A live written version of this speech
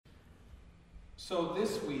So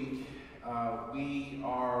this week, we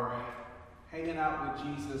are hanging out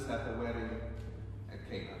with Jesus at the wedding at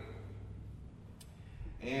Cana.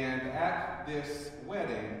 And at this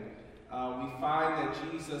wedding, we find that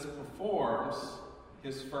Jesus performs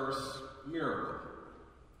his first miracle.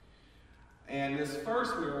 And this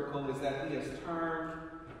first miracle is that he has turned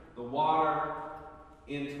the water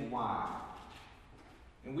into wine.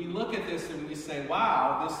 And we look at this and we say,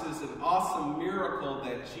 wow, this is an awesome miracle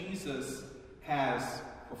that Jesus has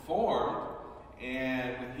performed.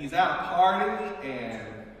 And he's at a party and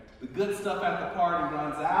the good stuff at the party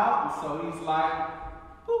runs out. And so he's like,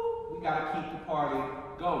 we got to keep the party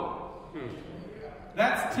going.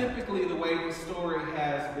 That's typically the way the story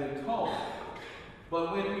has been told.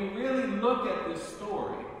 But when we really look at this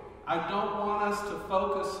story, I don't want us to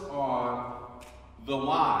focus on the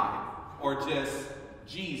wine or just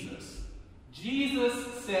Jesus.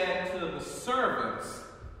 Jesus said to the servants,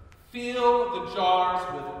 fill the jars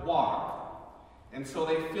with water. And so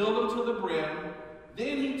they filled them to the brim.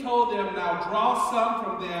 Then he told them, now draw some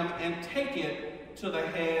from them and take it to the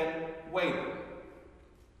head waiter.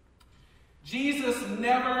 Jesus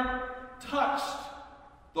never touched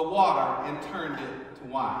the water and turned it to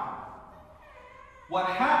wine. What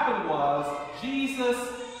happened was Jesus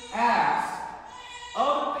asked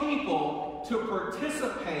other people to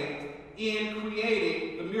participate in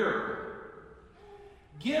creating the miracle.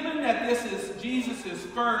 Given that this is Jesus'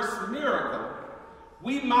 first miracle,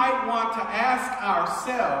 we might want to ask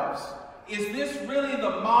ourselves, is this really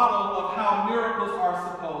the model of how miracles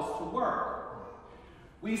are supposed to work?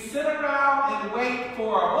 We sit around and wait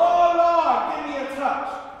for, oh Lord, give me a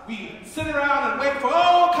touch. We sit around and wait for,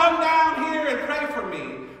 oh, come down here and pray for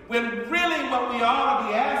me. When really what we ought to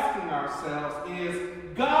be asking ourselves is,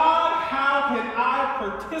 God, how can I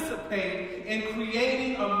participate in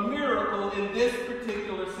creating a miracle in this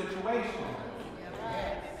particular situation?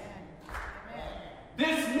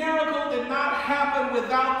 This miracle did not happen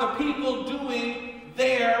without the people doing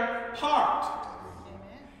their part.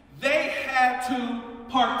 They had to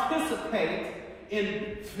participate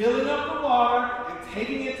in filling up the water and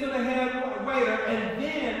taking it to the head waiter, and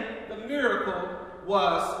then the miracle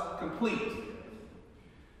was complete.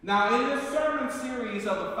 Now, in this sermon series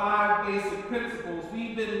of the 5 basic principles,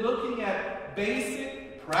 we've been looking at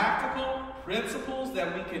basic, practical principles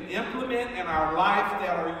that we can implement in our life that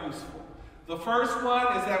are useful. The first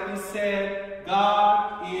one is that we said,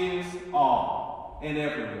 God is all and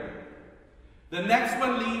everywhere. The next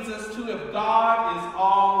one leads us to, if God is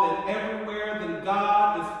all and everywhere, then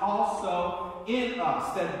God is also in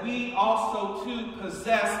us, that we also too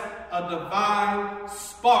possess a divine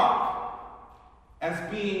spark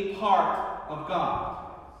as being part of God.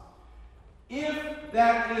 If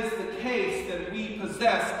that is the case, that we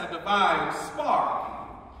possess a divine spark,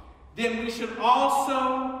 then we should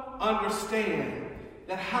also understand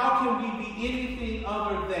that how can we be anything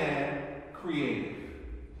other than creative?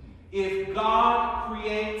 If God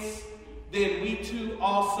creates, then we too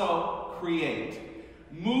also create.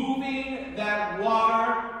 Moving that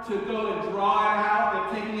water to go and draw it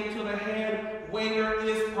out and taking it to the head waiter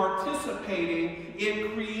is participating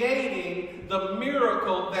in creating the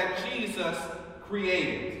miracle that Jesus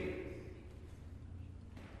created.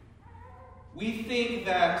 We think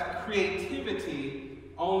that creativity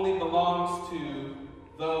only belongs to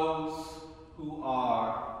those who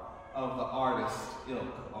are of the artist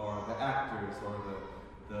ilk, or the actors, or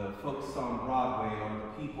the folks on Broadway, or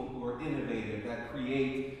the people who are innovative, that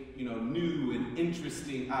create, new and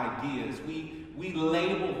interesting ideas. We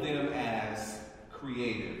label them as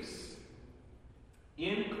creatives.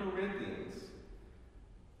 In Corinthians,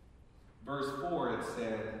 verse 4, it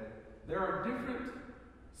said, there are different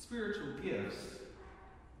spiritual gifts,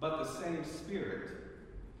 but the same Spirit.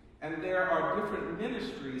 And there are different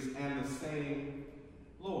ministries and the same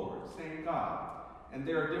Lord, same God. And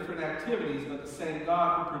there are different activities, but the same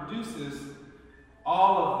God who produces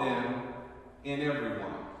all of them in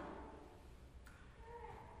everyone.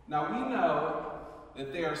 Now we know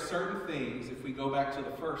that there are certain things, if we go back to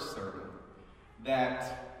the first sermon,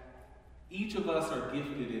 that each of us are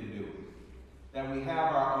gifted in doing. That we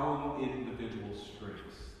have our own individual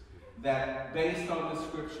strengths. That based on the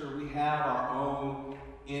scripture, we have our own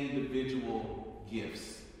individual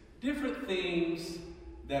gifts. Different things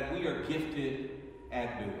that we are gifted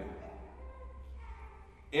at doing.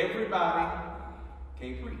 Everybody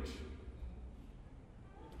can't preach.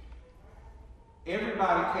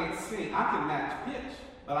 Everybody can't sing. I can match pitch,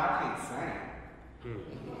 but I can't sing.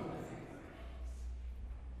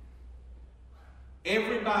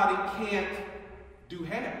 Everybody can't do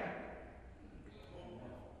hair.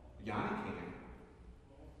 Yanni can.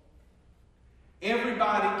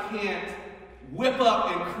 Everybody can't whip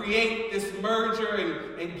up and create this merger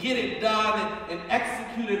and get it done and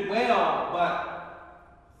execute it well, but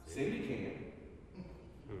Cindy can.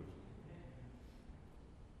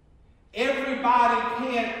 Everybody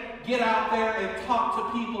can't get out there and talk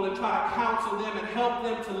to people and try to counsel them and help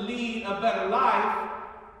them to lead a better life,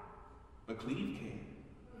 but Cleve can.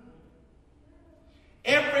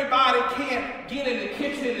 Everybody can't get in the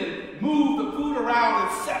kitchen and move the food around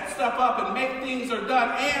and set stuff up and make things are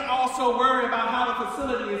done and also worry about how the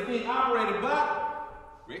facility is being operated,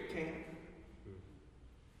 but Rick can.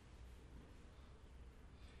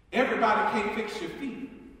 Everybody can't fix your feet,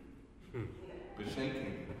 but Shay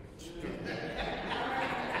can.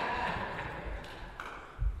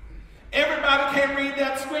 Everybody can't read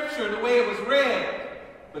that scripture the way it was read,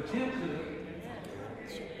 but Jim could.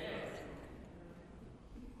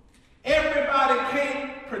 Everybody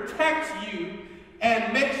can't protect you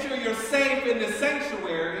and make sure you're safe in the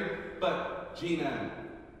sanctuary, but Gina and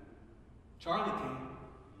Charlie can.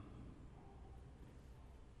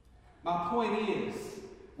 My point is,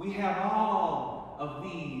 we have all of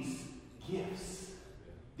these gifts,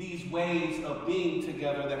 these ways of being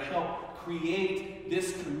together that help create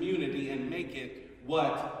this community and make it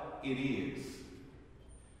what it is.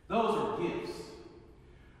 Those are gifts.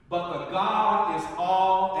 But the God is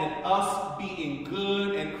all, and us being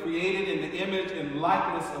good and created in the image and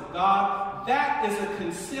likeness of God, that is a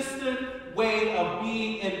consistent way of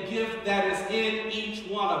being and gift that is in each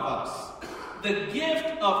one of us. The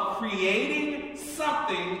gift of creating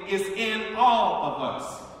something is in all of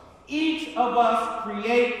us. Each of us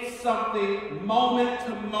creates something moment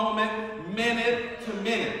to moment, minute to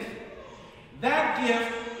minute. That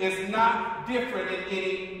gift is not different in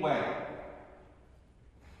any way.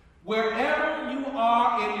 Wherever you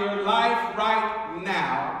are in your life right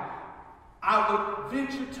now, I would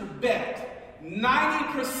venture to bet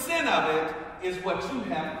 90% of it is what you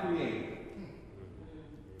have created.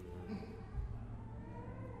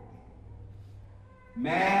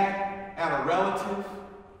 Mad at a relative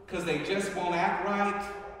because they just won't act right.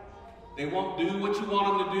 They won't do what you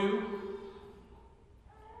want them to do.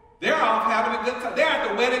 They're off having a good time. They're at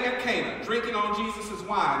the wedding at Cana, drinking on Jesus'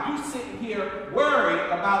 wine. You sitting here worried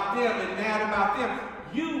about them and mad about them.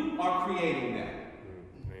 You are creating that.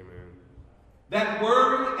 Amen. That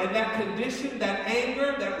worry and that condition, that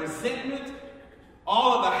anger, that resentment,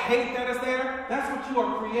 all of the hate that is there, that's what you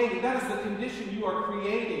are creating. That is the condition you are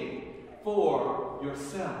creating for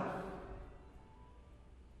yourself.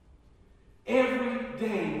 Every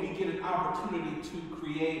day we get an opportunity to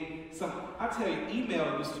create something. I tell you,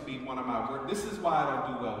 email used to be one of my work. This is why I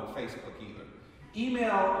don't do well with Facebook either.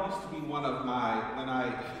 Email used to be one of my, when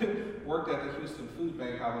I worked at the Houston Food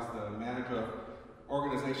Bank, I was the manager of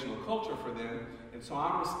organizational culture for them. And so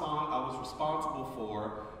I was responsible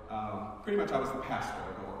for, pretty much I was the pastor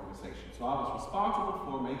of the organization. So I was responsible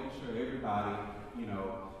for making sure everybody,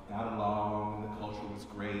 got along, and the culture was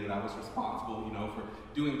great. I was responsible, for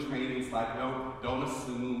doing trainings like don't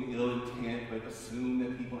assume ill intent, but assume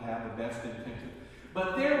that people have the best intention.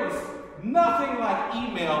 But there was nothing like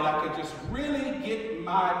email that could just really get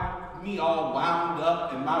me all wound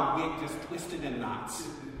up and my wig just twisted in knots.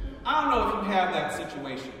 I don't know if you have that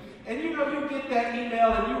situation. And you get that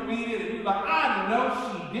email and you read it and you're like, I know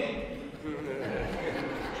she didn't.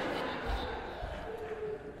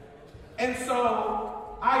 And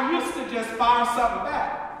so I used to just fire something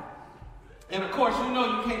back. And of course, you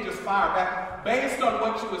can't just fire back. Based on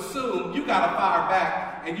what you assume, you gotta fire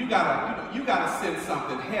back and you gotta send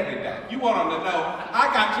something heavy back. You want them to know,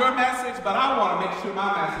 I got your message, but I want to make sure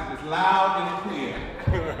my message is loud and clear.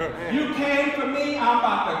 You came for me, I'm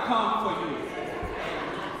about to come for you.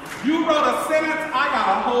 You wrote a sentence, I got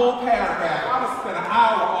a whole paragraph. I'm gonna spend an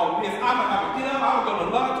hour on this. I'm gonna get up, I'm gonna go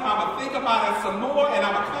to lunch, I'm gonna think about it some more, and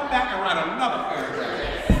I'm gonna come back and write another paragraph.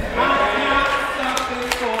 I got something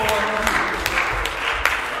for you.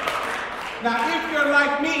 Now, if you're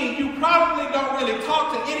like me, you probably don't really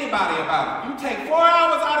talk to anybody about it. You take 4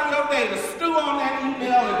 hours out of your day to stew on that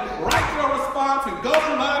email and write your response and go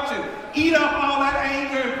to lunch and eat up all that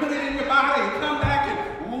anger and put it in your body and come back and,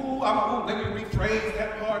 let me rephrase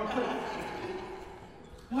that part.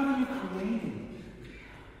 What are you creating?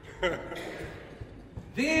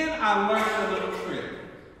 Then I learned a little trick.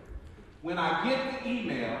 When I get the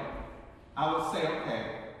email, I would say, okay,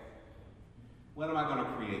 what am I going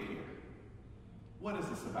to create here? What is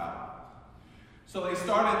this about? So they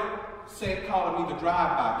started calling me the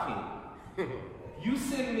drive-by king. You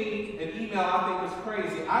send me an email I think is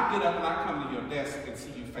crazy, I get up and I come to your desk and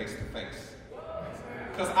see you face to face.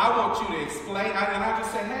 Because I want you to explain, and I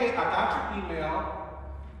just say, hey, I got your email,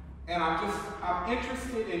 And I'm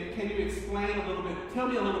interested in, can you explain a little bit, tell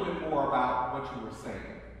me a little bit more about what you were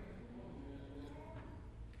saying.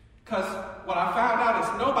 Because what I found out is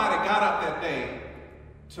nobody got up that day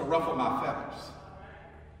to ruffle my feathers.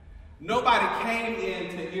 Nobody came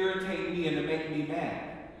in to irritate me and to make me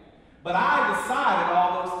mad. But I decided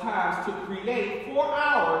all those times to create 4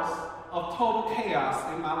 hours of total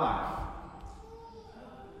chaos in my life.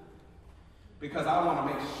 Because I want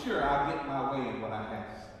to make sure I get my way in what I have.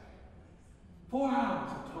 4 hours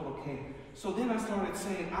of total chaos. So then I started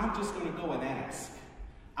saying, I'm just going to go and ask.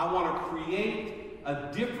 I want to create a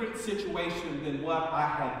different situation than what I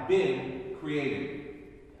had been creating.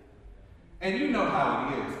 And you know how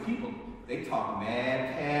it is. People, they talk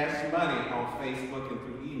mad cash money on Facebook and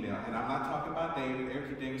through email. And I'm not talking about David.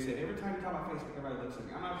 David said, every time you talk about Facebook, everybody looks at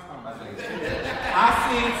me. I'm not just talking about David. I've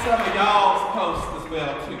seen some of y'all's posts as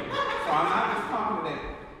well, too. So I'm not just talking to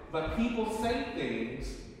that. But people say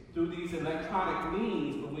things through these electronic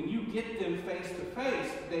means, but when you get them face to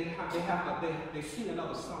face, they sing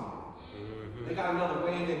another song. They got another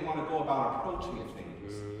way they want to go about approaching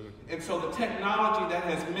things. And so the technology that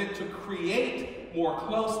has meant to create more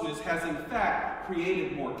closeness has in fact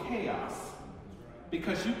created more chaos.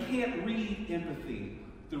 Because you can't read empathy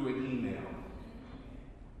through an email.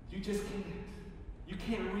 You just can't. You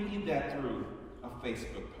can't read that through a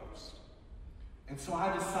Facebook post. And so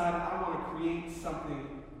I decided I want to create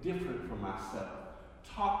something different for myself.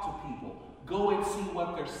 Talk to people. Go and see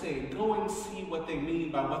what they're saying. Go and see what they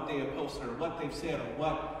mean by what they have posted or what they've said or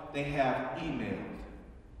what they have emailed.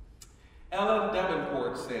 Ellen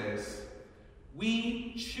Davenport says,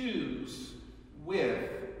 we choose with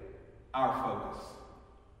our focus.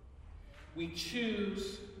 We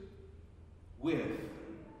choose with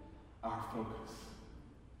our focus.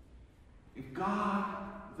 If God,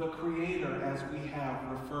 the Creator, as we have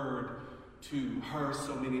referred to her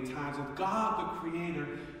so many times, if God, the Creator,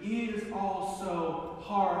 is also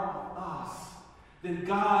part of us, then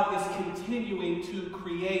God is continuing to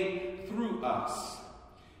create through us.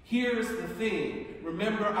 Here's the thing.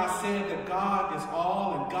 Remember I said that God is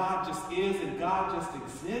all and God just is and God just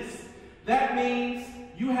exists? That means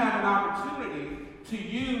you have an opportunity to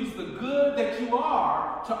use the good that you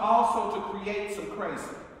are to also to create some crazy.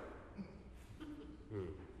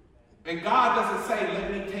 And God doesn't say,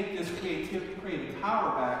 let me take this creative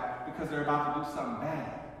power back because they're about to do something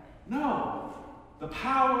bad. No. The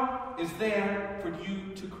power is there for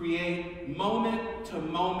you to create moment to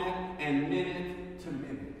moment and minute to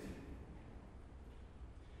minute.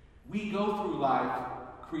 We go through life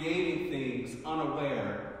creating things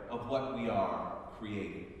unaware of what we are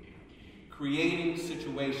creating. Creating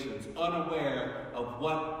situations unaware of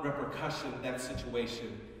what repercussion that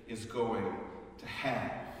situation is going to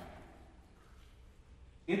have.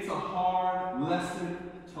 It's a hard lesson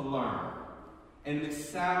to learn, and it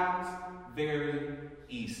sounds very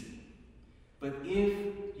easy. But if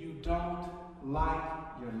you don't like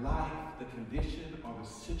your life, the condition, or the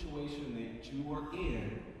situation that you are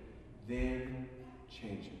in, then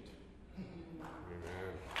change it. Amen.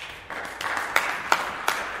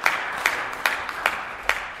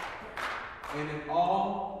 And it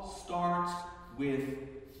all starts with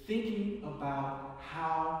thinking about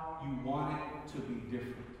how you want it to be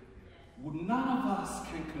different. None of us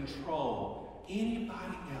can control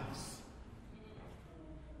anybody else.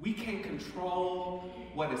 We can't control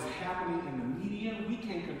what is happening in the media. We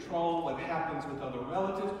can't control what happens with other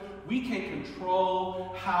relatives. We can't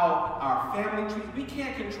control how our family treats. We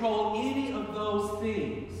can't control any of those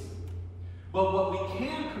things. But what we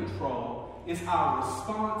can control is our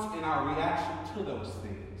response and our reaction to those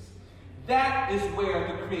things. That is where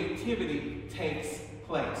the creativity takes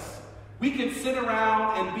place. We can sit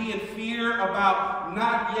around and be in fear about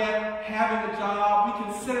not yet having a job. We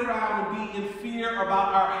can sit around and be in fear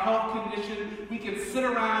about our health condition. We can sit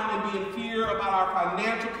around and be in fear about our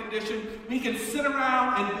financial condition. We can sit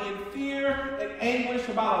around and be in fear and anguish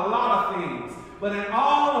about a lot of things. But in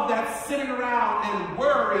all of that sitting around and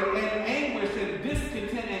worry and anguish and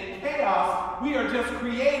discontent and chaos, we are just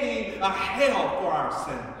creating a hell for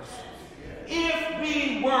ourselves. If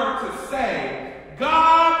we were to say,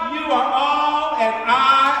 God, you are all and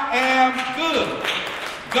I am good.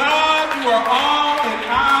 God, you are all and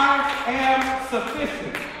I am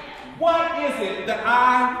sufficient. What is it that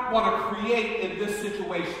I want to create in this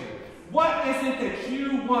situation? What is it that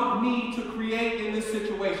you want me to create in this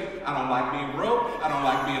situation? I don't like being broke. I don't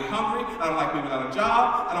like being hungry. I don't like being without a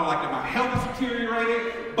job. I don't like that my health is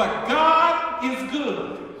deteriorating. But God is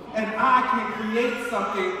good. And I can create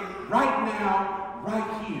something right now,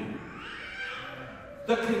 right here.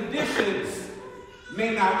 The conditions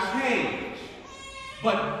may not change,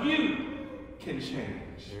 But you can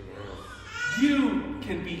change. You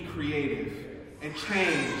can be creative and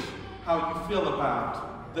change how you feel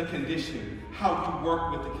about the condition, how you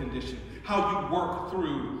work with the condition, how you work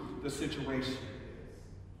through the situation.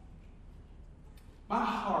 My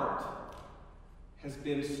heart has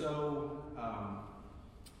been so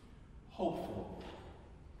hopeful.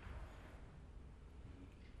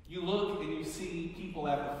 You look and you see people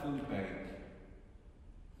at the food bank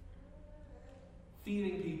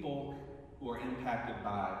feeding people who are impacted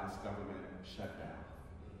by this government shutdown.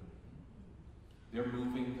 They're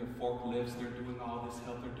moving their forklifts, they're doing all this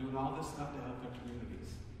help, they're doing all this stuff to help their communities.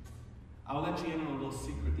 I'll let you in on a little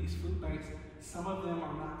secret. These food banks, some of them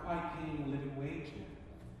are not quite paying a living wage yet.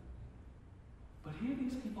 But here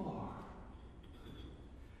these people are,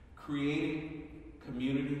 creating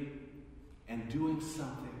community and doing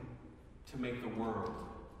something to make the world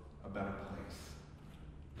a better place.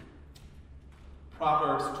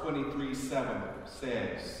 Proverbs 23:7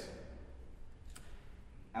 says,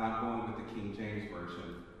 and I'm going with the King James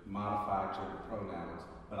Version, modified gender pronouns,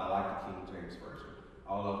 but I like the King James Version.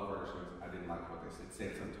 All other versions, I didn't like what they said. It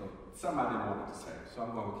said something I didn't want it to say, so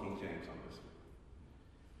I'm going with King James on this one.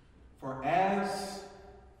 For as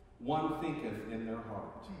one thinketh in their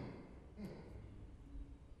heart,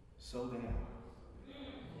 so they are.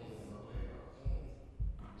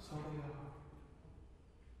 So they are.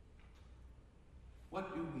 What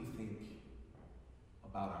do we think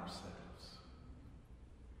about ourselves?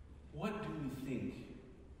 What do we think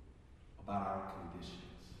about our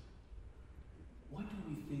conditions? What do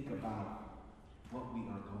we think about what we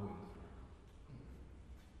are going through?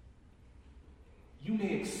 You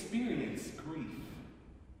may experience grief.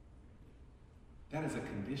 That is a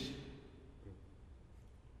condition.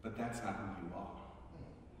 But that's not who you are.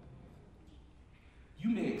 You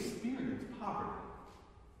may experience poverty.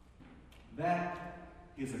 That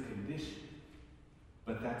is a condition.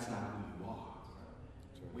 But that's not who you are.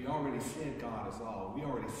 We already said God is all. We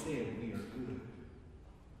already said we are good.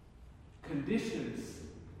 Conditions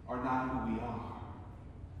are not who we are.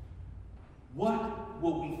 What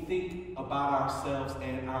will we think about ourselves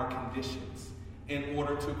and our conditions in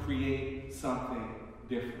order to create something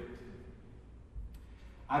different?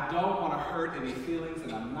 I don't want to hurt any feelings,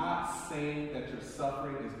 and I'm not saying that your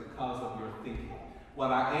suffering is because of your thinking.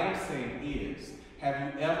 What I am saying is, have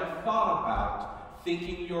you ever thought about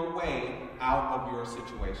thinking your way out of your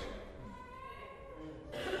situation?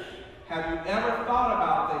 Have you ever thought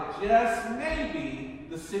about that just maybe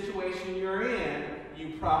the situation you're in,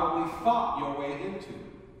 you probably thought your way into?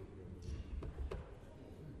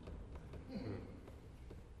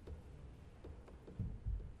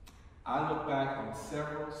 I look back on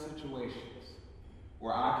several situations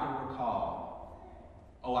where I can recall,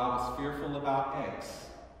 I was fearful about X,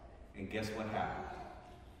 and guess what happened?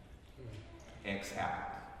 X happened.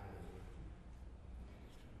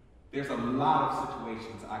 There's a lot of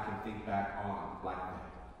situations I can think back on like that.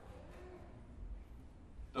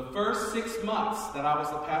 The first 6 months that I was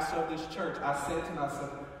the pastor of this church, I said to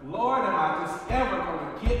myself, Lord, am I just ever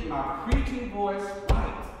going to get my preaching voice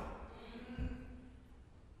right?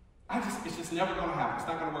 It's just never going to happen. It's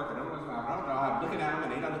not going to work. I don't know what's going to happen. I'm looking at them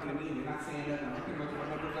and they're not looking at me and they're not saying nothing.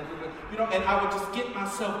 And I would just get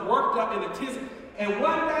myself worked up in a tizzy. And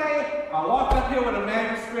one day, I walked up here with a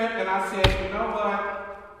manuscript and I said, you know what?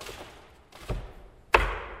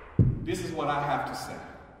 This is what I have to say.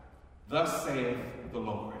 Thus saith the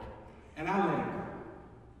Lord. And I let it go.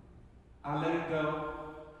 I let it go,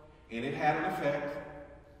 and it had an effect.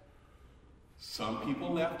 Some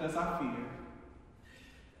people left as I feared,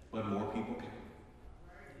 but more people came.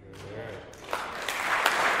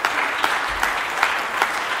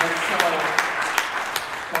 And so,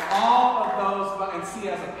 for all of those, and see,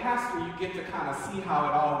 as a pastor, you get to kind of see how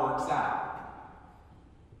it all works out.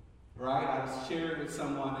 Right? I was sharing with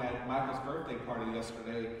someone at Michael's birthday party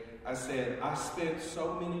yesterday. I said, I spent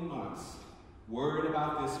so many months worried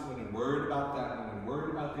about this one and worried about that one and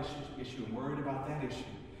worried about this issue and worried about that issue.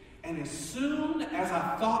 And as soon as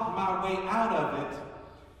I thought my way out of it,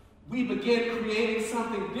 we began creating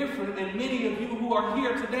something different, and many of you who are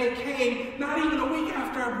here today came not even a week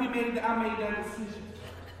after I made that decision.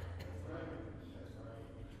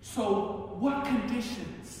 So what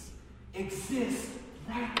conditions exist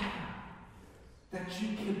right now that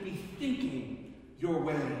you can be thinking your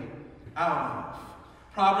way out of?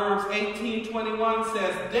 Proverbs 18:21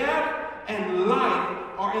 says, death and life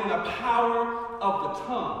are in the power of the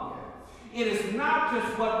tongue. It is not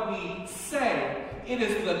just what we say, it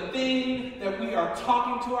is the thing that we are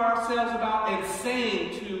talking to ourselves about and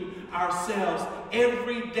saying to ourselves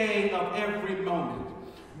every day of every moment.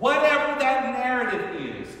 Whatever that narrative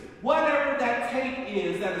is, whatever that tape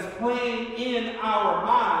is that is playing in our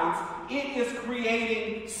minds, it is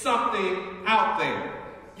creating something out there.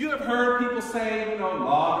 You have heard people say,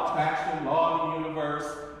 law of attraction, law of the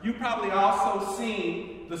universe. You've probably also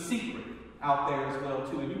seen The Secret out there as well,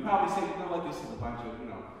 too. And you probably say, this is a bunch of,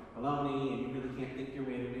 baloney, and you really can't think your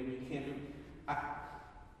way, and maybe you can't do it.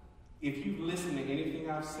 If you listen to anything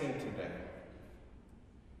I've said today,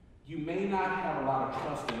 you may not have a lot of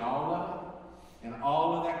trust in all of it, and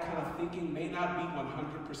all of that kind of thinking may not be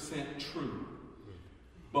 100% true.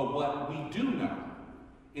 But what we do know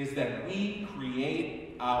is that we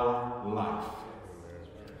create our life.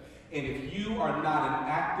 And if you are not an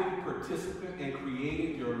active participant in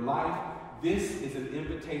creating your life, this is an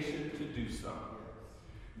invitation to do so.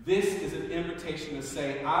 This is an invitation to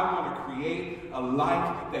say, I want to create a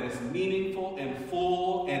life that is meaningful and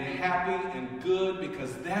full and happy and good,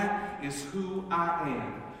 because that is who I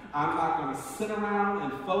am. I'm not going to sit around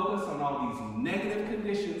and focus on all these negative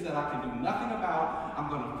conditions that I can do nothing about. I'm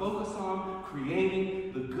going to focus on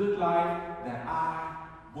creating the good life that I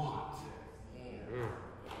want.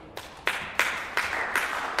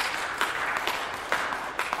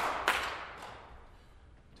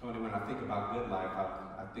 Tony, when I think about good life,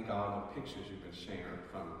 I think of all the pictures you've been sharing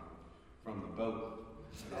from the boat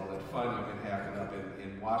and all that fun you've been having up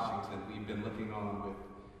in Washington. We've been looking on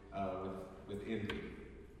with envy.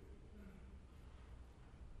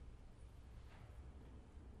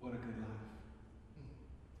 What a good life.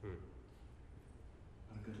 What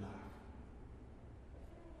a good life.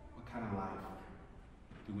 What kind of life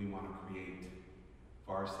do we want to create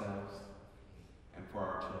for ourselves and for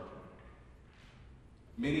our children?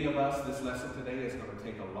 Many of us, this lesson today is going to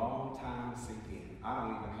take a long time to sink in. I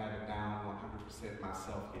don't even have it down 100%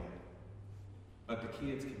 myself yet. But the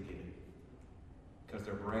kids can get it, because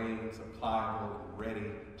their brains are pliable and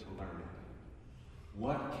ready to learn it.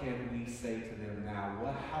 What can we say to them now?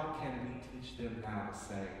 How can we teach them now to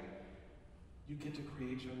say, you get to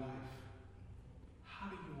create your life. How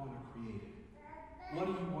do you want to create it? What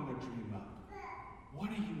do you want to dream up? What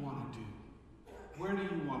do you want to do? Where do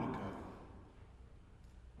you want to go?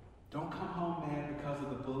 Don't come home mad because of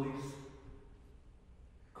the bullies.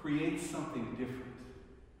 Create something different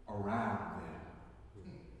around them.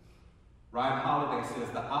 Ryan Holiday says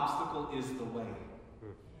the obstacle is the way.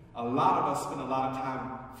 A lot of us spend a lot of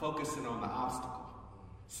time focusing on the obstacle,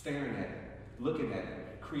 staring at it, looking at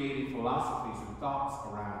it, creating philosophies and thoughts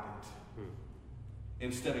around it,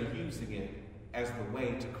 instead of using it as the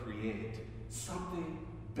way to create something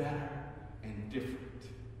better and different.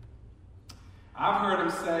 I've heard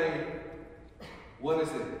him say, what is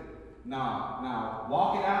it? Now,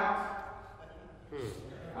 walk it out.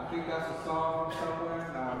 I think that's a song from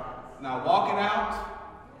somewhere. Now walk it out.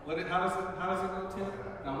 How does it go, Tim?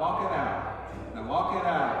 Now walk it out. Now walk it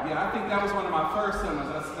out. Yeah, I think that was one of my first sermons.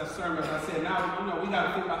 I said, now, we got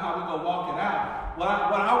to think about how we go walk it out. What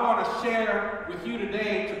I want to share with you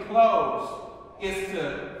today to close is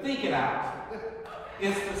to think it out.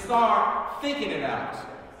 Is to start thinking it out.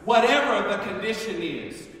 Whatever the condition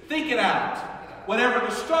is, think it out. Whatever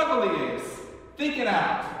the struggle is, think it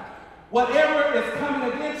out. Whatever is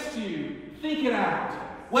coming against you, think it out.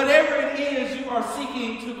 Whatever it is you are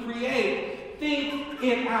seeking to create, think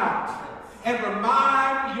it out. And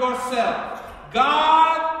remind yourself,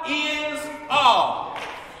 God is all.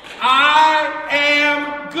 I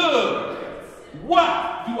am good.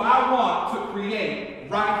 What do I want to create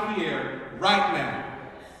right here, right now?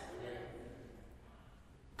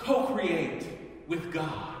 Co-create with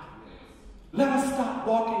God. Let us stop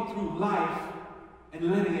walking through life and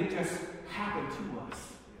letting it just happen to us.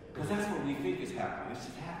 Because that's what we think is happening. It's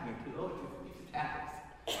just happening to us. It just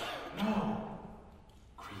happens. No.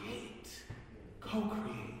 Create.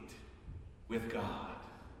 Co-create with God.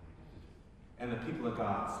 And the people of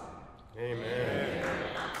God say, Amen.